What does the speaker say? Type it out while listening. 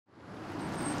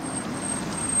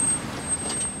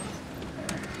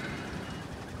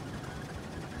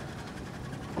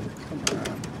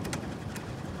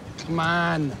Come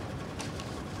on.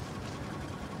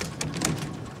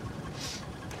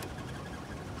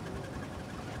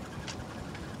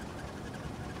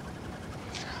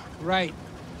 Right.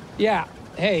 Yeah.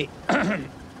 Hey.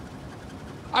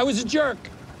 I was a jerk.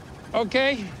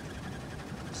 Okay?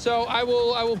 So I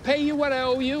will pay you what I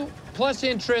owe you, plus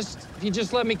interest, if you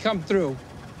just let me come through.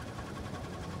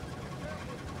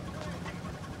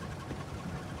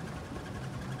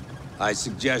 I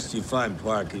suggest you find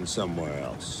parking somewhere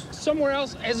else. Somewhere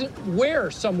else? As in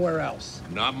where somewhere else?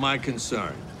 Not my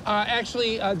concern.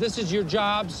 Actually, this is your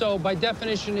job, so by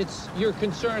definition, it's your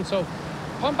concern. So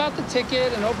pump out the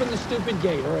ticket and open the stupid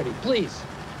gate already, please.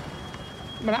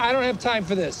 I mean, I don't have time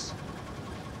for this.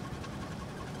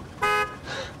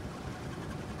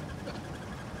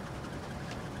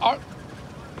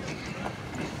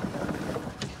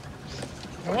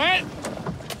 What?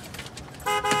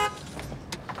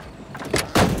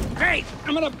 Hey,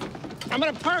 I'm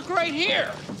gonna park right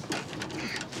here.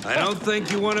 I don't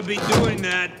think you want to be doing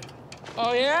that.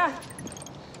 Oh, yeah?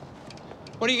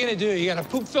 What are you gonna do? You got a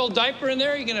poop-filled diaper in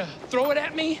there? You gonna throw it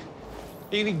at me?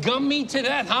 You gonna gum me to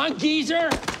that, huh, geezer?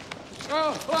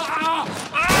 Oh, ow,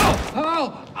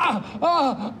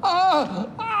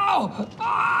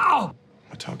 ow!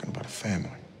 We're talking about a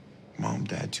family. Mom,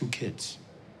 dad, 2 kids.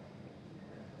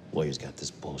 Lawyers got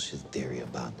this bullshit theory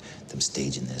about them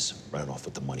staging this, right off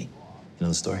with the money. You know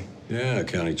the story? Yeah,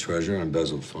 county treasurer,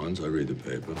 embezzled funds. I read the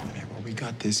paper. Okay, well, we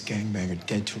got this gangbanger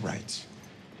dead to rights.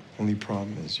 Only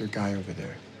problem is your guy over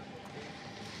there.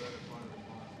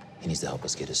 He needs to help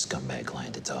us get his scumbag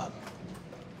client to top.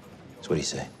 So what do you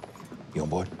say? You on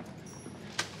board?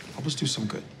 Help us do some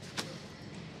good.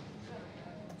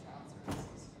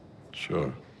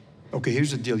 Sure. Okay,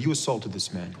 here's the deal. You assaulted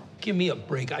this man. Give me a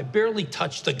break. I barely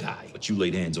touched the guy. But you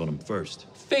laid hands on him first.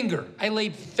 Finger. I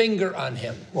laid finger on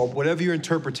him. Well, whatever your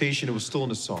interpretation, it was still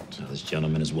an assault. Now, this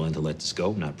gentleman is willing to let this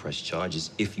go, not press charges,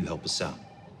 if you help us out.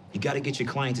 You gotta get your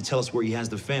client to tell us where he has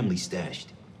the family stashed.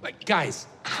 Like, guys,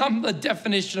 I'm the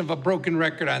definition of a broken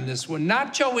record on this one.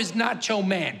 Nacho is Nacho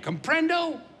man.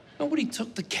 Comprendo? Nobody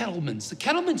took the Kettlemans. The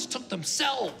Kettlemans took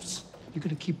themselves. You're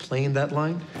gonna keep playing that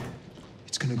line?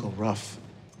 It's gonna go rough.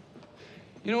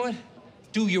 You know what?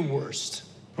 Do your worst.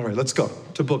 All right, let's go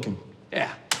to booking.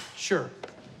 Yeah, sure.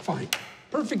 Fine.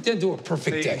 Perfect end to a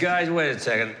perfect day. Guys, wait a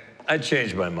second. I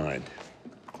changed my mind.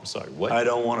 I'm sorry, what? I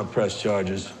don't want to press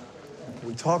charges.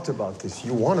 We talked about this.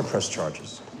 You want to press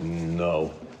charges.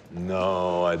 No.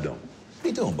 No, I don't. What are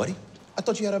you doing, buddy? I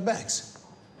thought you had our backs.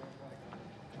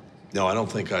 No, I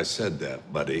don't think I said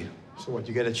that, buddy. So what,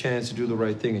 you get a chance to do the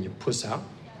right thing and you puss out?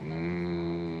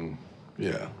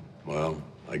 Yeah. Well,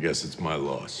 I guess it's my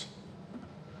loss.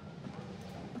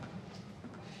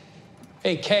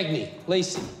 Hey, Cagney,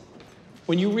 Lacey,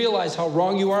 when you realize how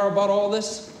wrong you are about all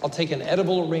this, I'll take an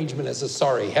edible arrangement as a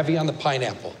sorry, heavy on the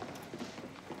pineapple.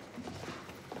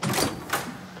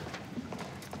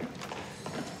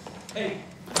 Hey,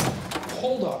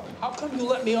 hold up. How come you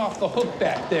let me off the hook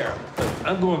back there?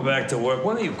 I'm going back to work.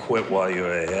 Why don't you quit while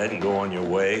you're ahead and go on your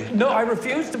way? No, I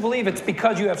refuse to believe it's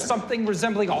because you have something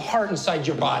resembling a heart inside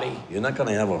your body. You're not going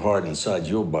to have a heart inside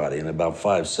your body in about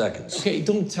 5 seconds. Okay,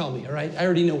 don't tell me, all right? I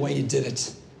already know why you did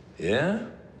it. Yeah?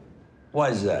 Why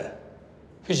is that?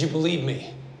 Because you believe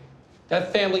me.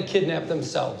 That family kidnapped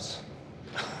themselves.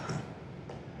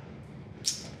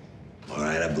 All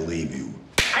right, I believe you.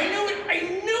 I knew it! I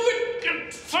knew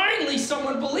it! Finally,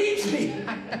 someone believes me!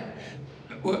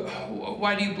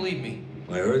 Why do you believe me?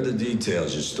 I heard the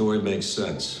details. Your story makes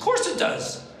sense. Of course it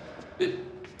does.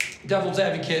 Devil's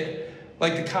advocate,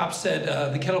 like the cops said,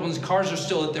 the Kettlemans' cars are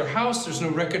still at their house. There's no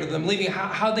record of them leaving.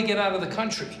 How'd they get out of the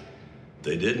country?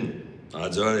 They didn't.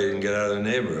 Odds are they didn't get out of the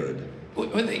neighborhood.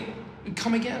 Would they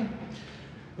come again?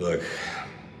 Look,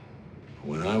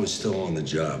 when I was still on the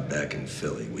job back in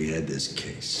Philly, we had this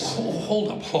case. Hold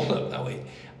up. Now, wait.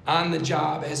 On the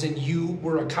job, as in you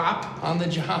were a cop on the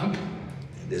job?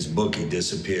 This bookie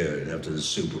disappeared after the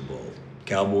Super Bowl.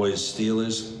 Cowboys,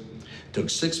 Steelers, took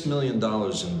 $6 million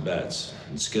in bets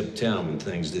and skipped town when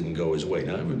things didn't go his way.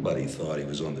 Now, everybody thought he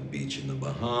was on the beach in the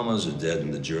Bahamas or dead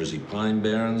in the Jersey Pine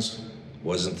Barrens.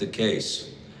 Wasn't the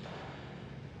case.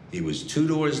 He was 2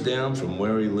 doors down from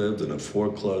where he lived in a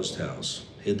foreclosed house.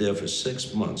 Hid there for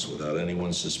 6 months without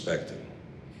anyone suspecting.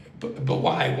 But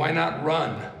why? Why not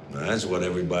run? Now, that's what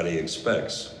everybody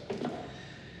expects.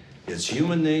 It's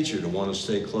human nature to want to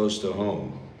stay close to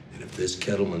home. And if this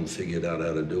Kettleman figured out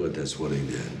how to do it, that's what he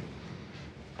did.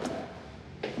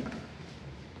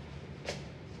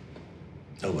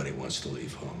 Nobody wants to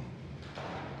leave home.